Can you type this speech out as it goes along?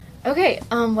Okay,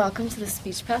 welcome to the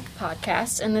Speech Path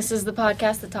podcast, and this is the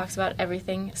podcast that talks about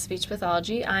everything speech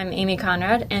pathology. I'm Amy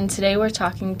Conrad, and today we're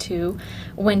talking to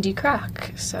Wendy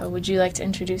Kroc. So would you like to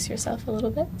introduce yourself a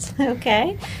little bit?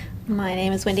 Okay. My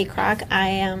name is Wendy Kroc. I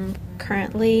am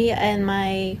currently in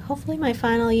hopefully my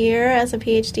final year as a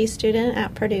PhD student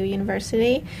at Purdue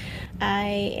University.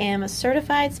 I am a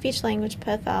certified speech-language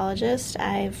pathologist.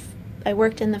 I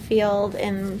worked in the field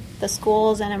in the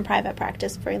schools and in private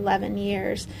practice for 11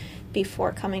 years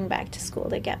before coming back to school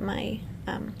to get my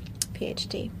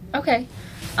PhD. Okay.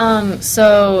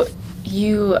 So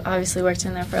you obviously worked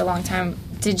in there for a long time.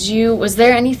 Was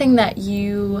there anything that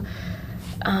you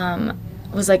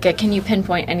can you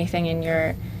pinpoint anything in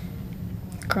your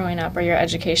growing up or your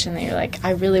education that you're like,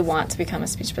 I really want to become a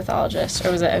speech pathologist?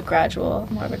 Or was it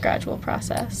more of a gradual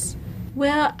process?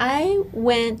 Well, I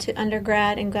went to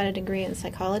undergrad and got a degree in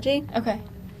psychology. Okay.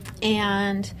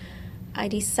 And I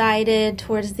decided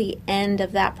towards the end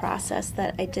of that process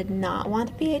that I did not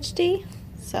want a PhD.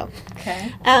 So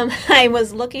okay. I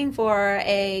was looking for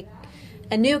a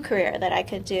new career that I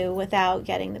could do without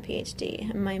getting the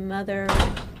PhD. My mother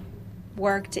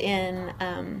worked in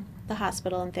the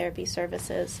hospital and therapy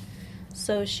services,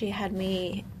 so she had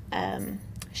me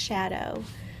shadow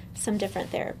some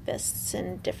different therapists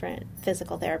and different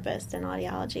physical therapists and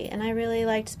audiology, and I really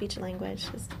liked speech and language.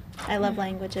 I love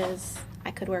languages.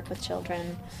 I could work with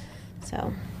children,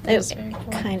 so it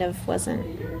cool. Kind of wasn't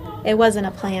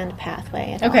a planned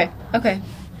pathway at all. Okay.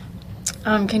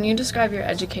 Can you describe your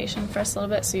education for us a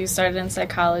little bit? So you started in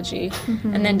psychology,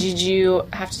 mm-hmm. and then did you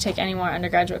have to take any more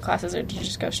undergraduate classes, or did you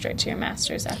just go straight to your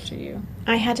master's after you?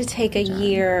 I had to take a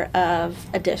year of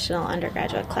additional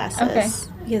undergraduate classes. Okay.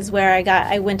 Because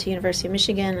I went to University of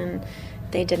Michigan, and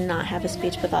they did not have a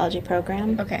speech pathology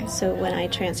program. Okay. So when I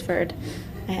transferred,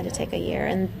 I had to take a year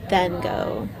and then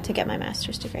go to get my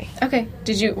master's degree. Okay.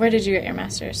 Where did you get your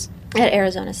master's? At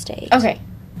Arizona State. Okay.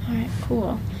 All right,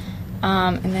 cool.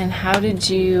 And then how did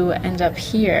you end up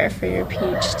here for your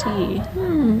PhD?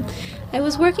 I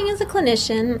was working as a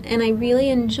clinician, and I really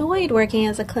enjoyed working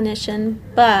as a clinician,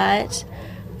 but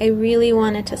I really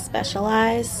wanted to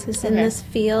specialize. Because in this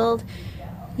field,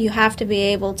 you have to be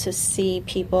able to see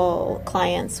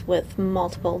clients with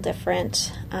multiple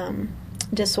different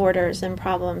disorders and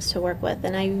problems to work with.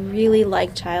 And I really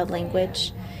like child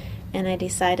language, and I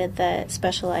decided that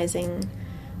specializing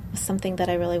was something that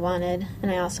I really wanted,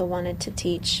 and I also wanted to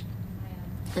teach,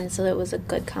 and so it was a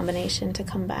good combination to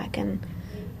come back and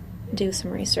do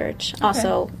some research. Okay.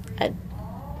 Also,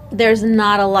 there's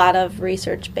not a lot of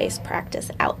research-based practice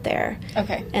out there,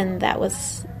 and it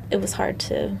was hard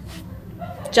to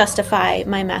justify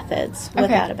my methods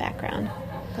without a background.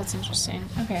 That's interesting.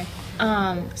 Okay.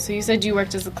 So you said you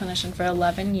worked as a clinician for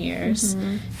 11 years.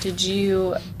 Mm-hmm. Did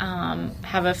you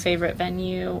have a favorite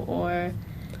venue or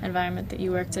environment that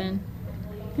you worked in?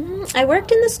 I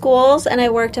worked in the schools, and I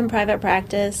worked in private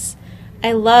practice.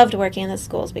 I loved working in the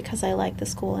schools because I liked the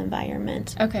school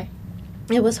environment. Okay.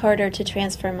 It was harder to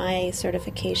transfer my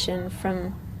certification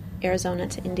from Arizona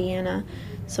to Indiana,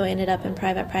 so I ended up in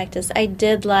private practice. I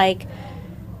did like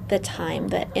the time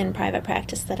that in private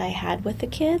practice that I had with the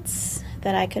kids,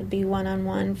 that I could be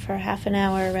one-on-one for half an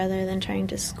hour rather than trying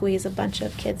to squeeze a bunch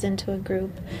of kids into a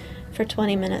group for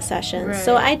 20-minute sessions.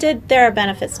 Right. So there are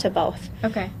benefits to both.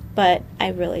 Okay. But I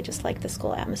really just like the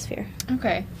school atmosphere.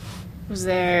 Okay. Is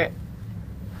there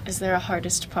a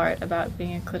hardest part about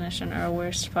being a clinician, or a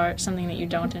worst part, something that you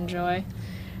don't enjoy?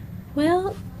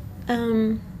 Well,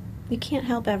 you can't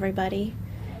help everybody.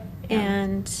 No.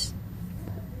 And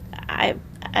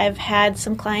I've had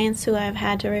some clients who I've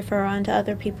had to refer on to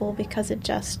other people because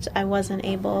I wasn't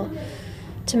able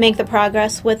to make the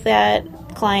progress with that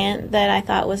client that I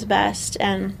thought was best.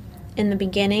 And in the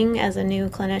beginning, as a new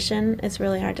clinician, it's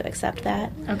really hard to accept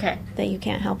that you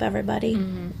can't help everybody.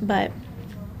 Mm-hmm. But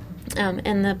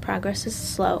and the progress is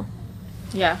slow.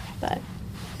 Yeah. But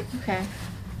okay.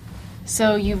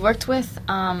 So you've worked with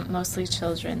mostly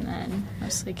children then,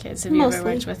 mostly kids. Have you ever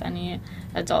worked with any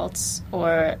adults?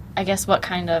 Or I guess what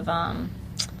kind of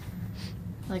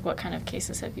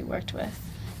cases have you worked with?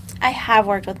 I have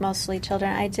worked with mostly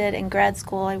children. I did in grad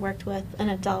school. I worked with an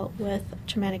adult with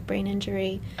traumatic brain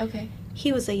injury. Okay.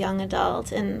 He was a young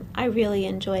adult, and I really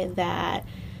enjoyed that.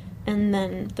 And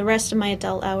then the rest of my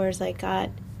adult hours I got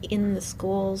in the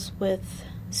schools with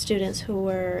students who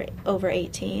were over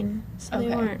 18. So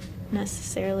they weren't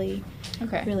necessarily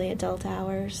really adult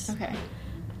hours. Okay.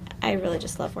 I really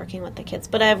just love working with the kids.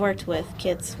 But I've worked with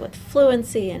kids with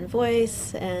fluency and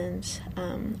voice and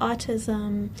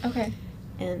autism. Okay.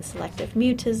 And selective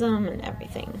mutism and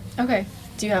everything. Okay.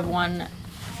 Do you have one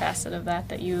facet of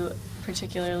that you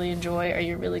particularly enjoy or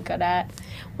you're really good at?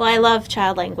 Well, I love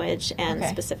child language and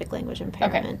specific language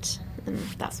impairment, and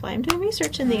that's why I'm doing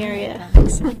research in the area. That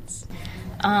makes sense.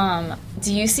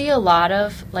 Do you see a lot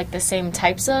of like the same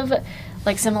types of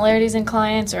like similarities in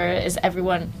clients, or is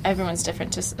everyone's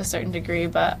different to a certain degree,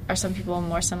 but are some people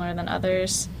more similar than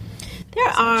others? There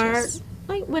are.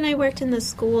 Like when I worked in the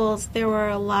schools, there were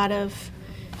a lot of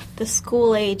the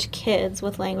school-age kids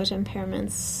with language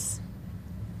impairments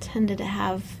tended to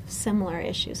have similar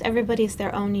issues. Everybody's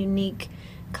their own unique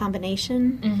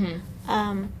combination,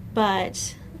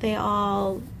 but they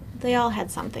all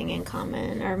had something in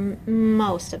common, or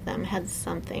most of them had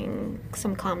some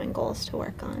common goals to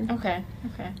work on. Okay.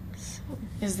 So.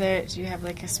 Do you have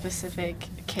like a specific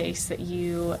case that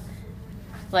you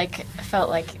like felt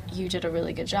like you did a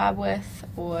really good job with,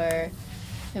 or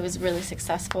it was really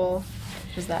successful?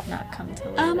 Does that not come to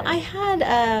later? I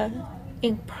had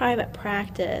in private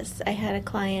practice, I had a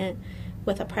client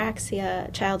with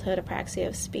apraxia, childhood apraxia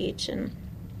of speech, and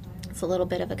it's a little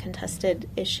bit of a contested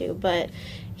issue, but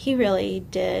he really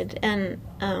did, and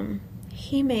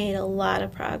he made a lot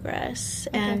of progress.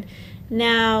 Okay. And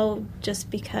now, just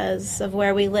because of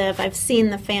where we live, I've seen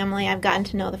the family, I've gotten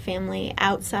to know the family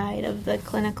outside of the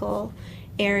clinical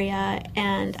area,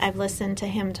 and I've listened to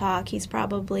him talk. He's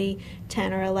probably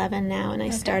 10 or 11 now, and I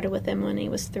started with him when he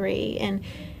was 3, and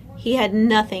he had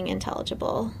nothing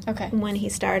intelligible when he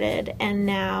started, and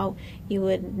now you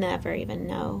would never even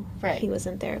know he was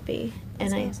in therapy.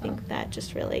 That's awesome. I think that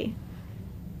just really,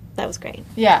 that was great.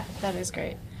 Yeah, that is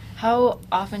great. How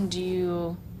often do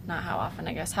you, not how often,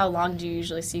 I guess, how long do you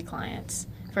usually see clients?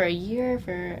 For a year?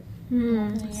 For more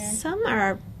than a year? Some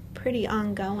are pretty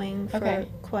ongoing for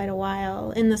quite a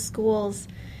while. In the schools,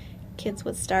 kids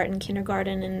would start in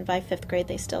kindergarten, and by 5th grade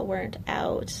they still weren't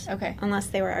out. Unless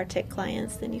they were ARTIC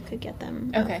clients, then you could get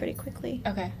them pretty quickly.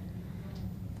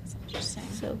 That's interesting.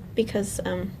 So, because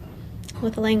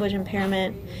with a language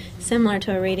impairment, similar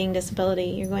to a reading disability,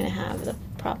 you're going to have the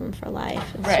problem for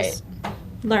life. It's just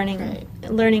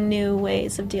learning new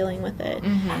ways of dealing with it.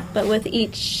 But with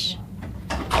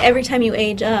every time you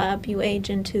age up, you age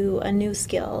into a new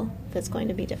skill that's going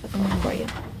to be difficult for you.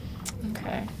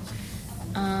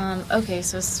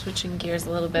 So switching gears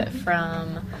a little bit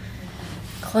from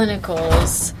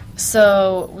clinicals.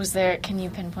 So can you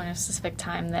pinpoint a specific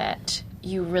time that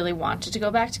you really wanted to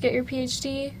go back to get your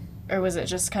PhD? Or was it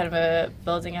just kind of a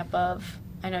building up of,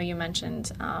 I know you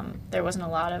mentioned there wasn't a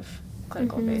lot of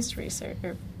clinical-based research,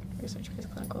 or research-based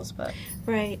clinicals, but...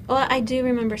 Right. Well, I do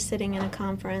remember sitting in a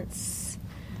conference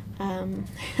and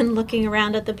looking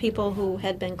around at the people who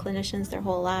had been clinicians their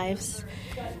whole lives,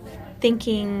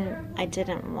 thinking I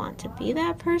didn't want to be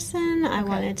that person. I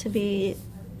wanted to be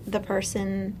the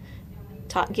person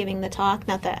giving the talk.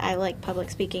 Not that I like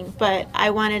public speaking, but I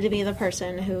wanted to be the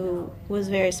person who was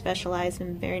very specialized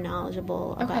and very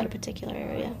knowledgeable about a particular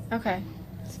area.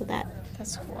 So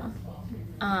that's cool.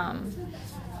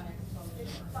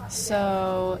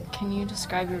 So can you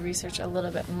describe your research a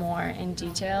little bit more in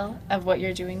detail of what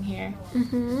you're doing here?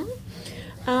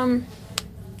 I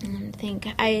think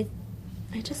I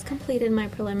just completed my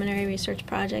preliminary research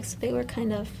projects. They were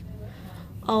kind of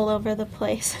all over the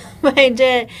place. But I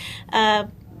did. I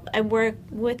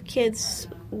worked with kids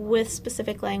with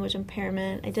specific language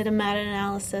impairment. I did a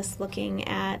meta-analysis looking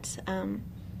at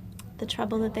the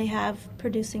trouble that they have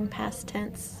producing past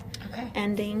tense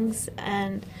endings,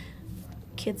 and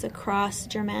kids across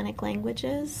Germanic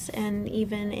languages, and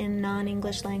even in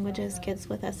non-English languages, kids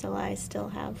with SLI still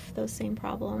have those same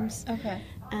problems.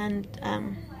 And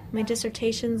my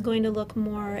dissertation is going to look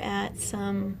more at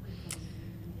some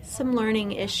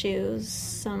learning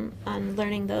issues, on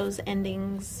learning those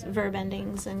endings, verb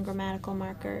endings, and grammatical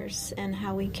markers, and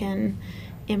how we can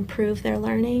improve their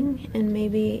learning and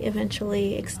maybe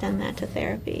eventually extend that to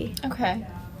therapy.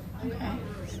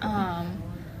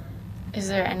 Is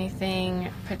there anything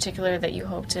particular that you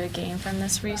hope to gain from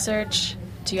this research?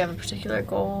 Do you have a particular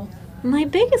goal? My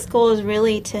biggest goal is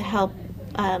really to help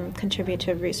contribute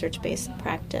to research-based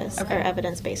practice or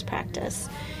evidence-based practice,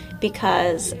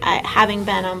 because having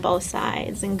been on both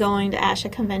sides and going to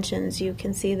ASHA conventions, you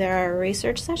can see there are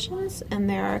research sessions and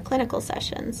there are clinical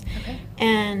sessions,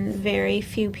 and very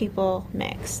few people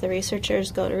mix. The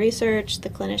researchers go to research, the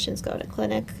clinicians go to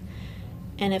clinic,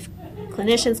 and if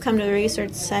clinicians come to the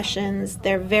research sessions,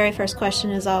 their very first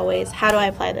question is always, how do I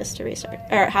apply this to research,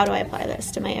 or how do I apply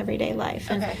this to my everyday life?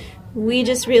 And we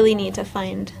just really need to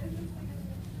find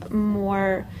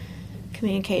more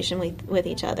communication with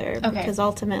each other, because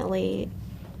ultimately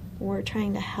we're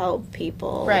trying to help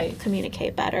people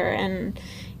communicate better. And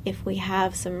if we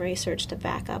have some research to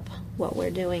back up what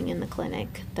we're doing in the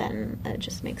clinic, then it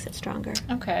just makes it stronger.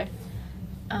 Okay.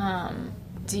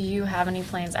 Do you have any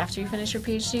plans after you finish your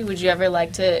PhD? Would you ever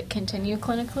like to continue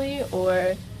clinically,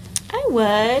 or? I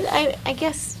would. I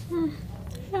guess, I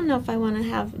don't know if I want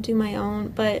to do my own,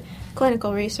 but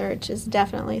clinical research is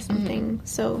definitely something.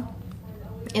 So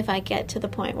if I get to the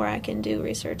point where I can do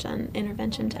research on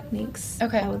intervention techniques,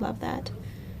 I would love that.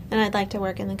 And I'd like to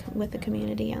work with the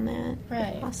community on that,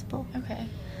 if possible. Okay.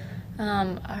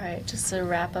 All right, just to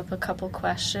wrap up a couple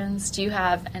questions, do you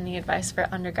have any advice for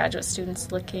undergraduate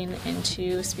students looking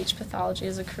into speech pathology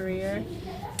as a career?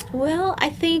 Well, I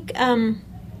think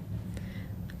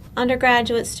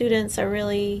undergraduate students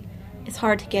it's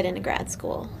hard to get into grad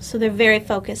school. So they're very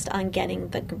focused on getting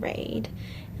the grade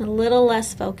and a little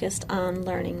less focused on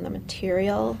learning the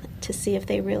material to see if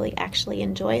they really actually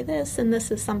enjoy this and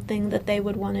this is something that they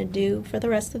would want to do for the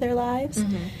rest of their lives.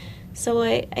 Mm-hmm. So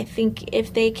I think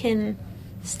if they can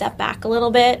step back a little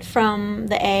bit from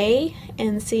the A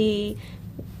and see,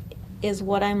 is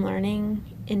what I'm learning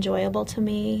enjoyable to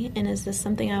me, and is this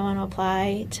something I want to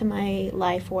apply to my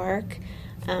life work,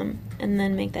 and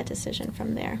then make that decision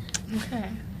from there. Okay,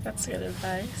 that's good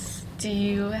advice. Do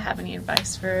you have any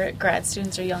advice for grad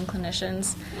students or young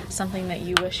clinicians, something that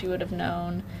you wish you would have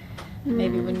known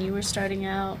maybe when you were starting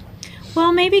out?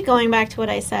 Well, maybe going back to what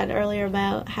I said earlier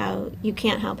about how you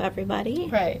can't help everybody.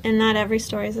 Right. And not every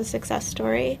story is a success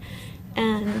story.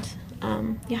 And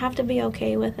you have to be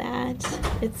okay with that.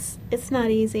 It's not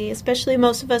easy, especially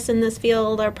most of us in this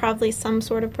field are probably some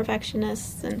sort of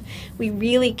perfectionists, and we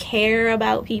really care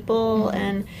about people,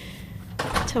 and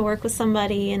to work with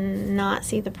somebody and not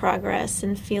see the progress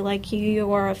and feel like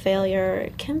you are a failure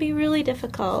can be really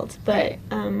difficult. But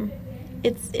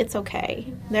it's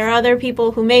okay. There are other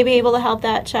people who may be able to help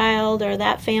that child or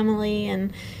that family,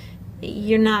 and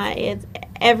you're not.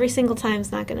 Every single time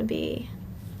is not going to be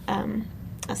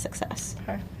a success.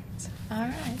 Perfect. All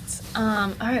right.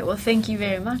 All right. Well, thank you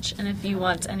very much. And if you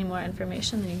want any more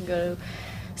information, then you can go to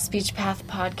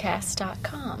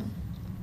speechpathpodcast.com.